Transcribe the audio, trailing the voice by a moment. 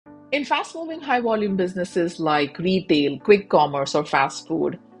In fast-moving, high-volume businesses like retail, quick commerce, or fast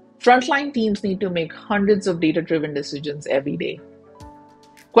food, frontline teams need to make hundreds of data-driven decisions every day.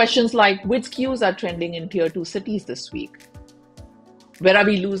 Questions like which SKUs are trending in tier 2 cities this week? Where are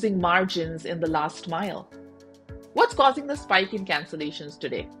we losing margins in the last mile? What's causing the spike in cancellations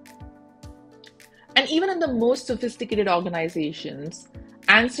today? And even in the most sophisticated organizations,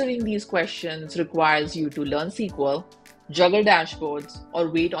 answering these questions requires you to learn SQL, juggle dashboards, or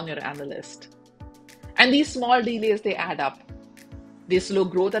wait on your analyst. And these small delays, they add up. They slow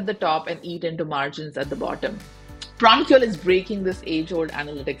growth at the top and eat into margins at the bottom. PromptQL is breaking this age-old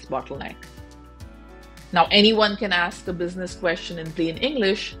analytics bottleneck. Now, anyone can ask a business question in plain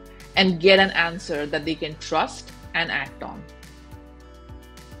English and get an answer that they can trust and act on.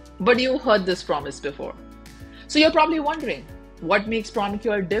 But you've heard this promise before. So you're probably wondering, what makes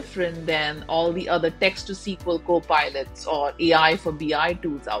PromptQL different than all the other text-to-SQL copilots or AI for BI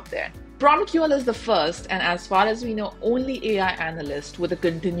tools out there? PromptQL is the first, and as far as we know, only AI analyst with a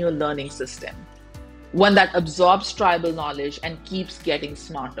continual learning system. One that absorbs tribal knowledge and keeps getting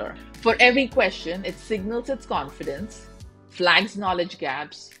smarter. For every question, it signals its confidence, flags knowledge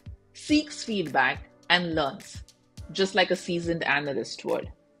gaps, seeks feedback, and learns, just like a seasoned analyst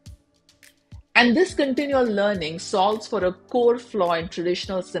would. And this continual learning solves for a core flaw in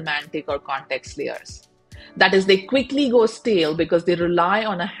traditional semantic or context layers. That is, they quickly go stale because they rely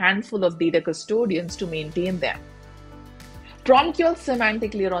on a handful of data custodians to maintain them. PromptQL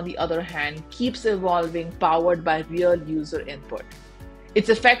semantic layer, on the other hand, keeps evolving, powered by real user input. It's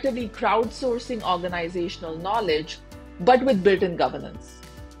effectively crowdsourcing organizational knowledge, but with built-in governance.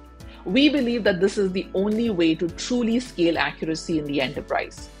 We believe that this is the only way to truly scale accuracy in the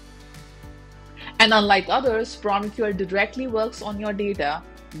enterprise. And unlike others, PromptQL directly works on your data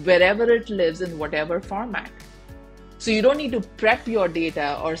wherever it lives in whatever format. So you don't need to prep your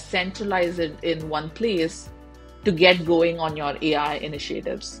data or centralize it in one place to get going on your AI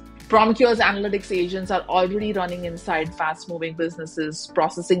initiatives. PromptQL's analytics agents are already running inside fast-moving businesses,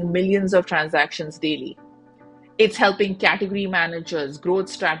 processing millions of transactions daily. It's helping category managers, growth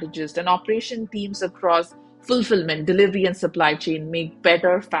strategists, and operation teams across fulfillment, delivery, and supply chain make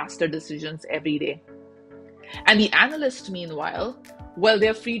better, faster decisions every day. And the analysts, meanwhile, well,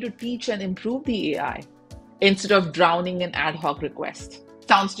 they're free to teach and improve the AI instead of drowning in ad hoc requests.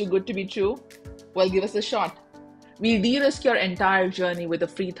 Sounds too good to be true? Well, give us a shot. We'll de-risk your entire journey with a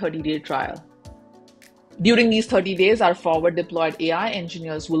free 30-day trial. During these 30 days, our forward-deployed AI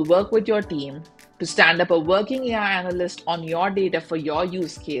engineers will work with your team to stand up a working AI analyst on your data for your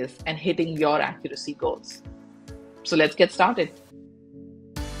use case and hitting your accuracy goals. So let's get started.